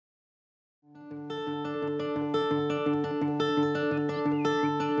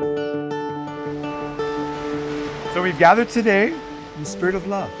So we've gathered today in the spirit of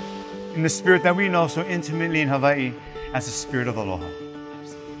love, in the spirit that we know so intimately in Hawaii as the spirit of aloha.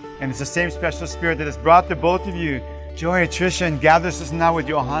 And it's the same special spirit that has brought the both of you, Joy, Tricia, and gathers us now with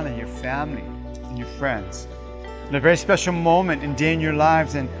Johanna, your family, and your friends. In a very special moment and day in your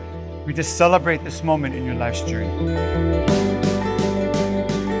lives, and we just celebrate this moment in your life's journey.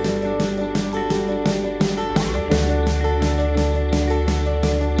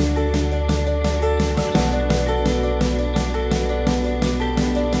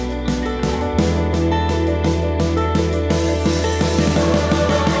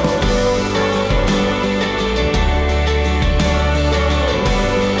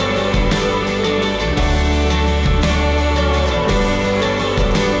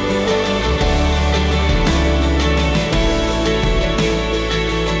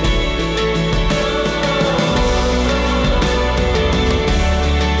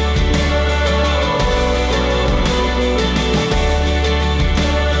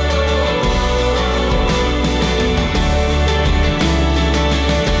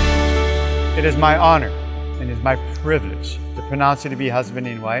 It is my honor and it is my privilege to pronounce you to be husband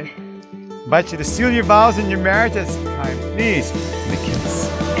and wife. I invite you to seal your vows in your marriage as time, please, in the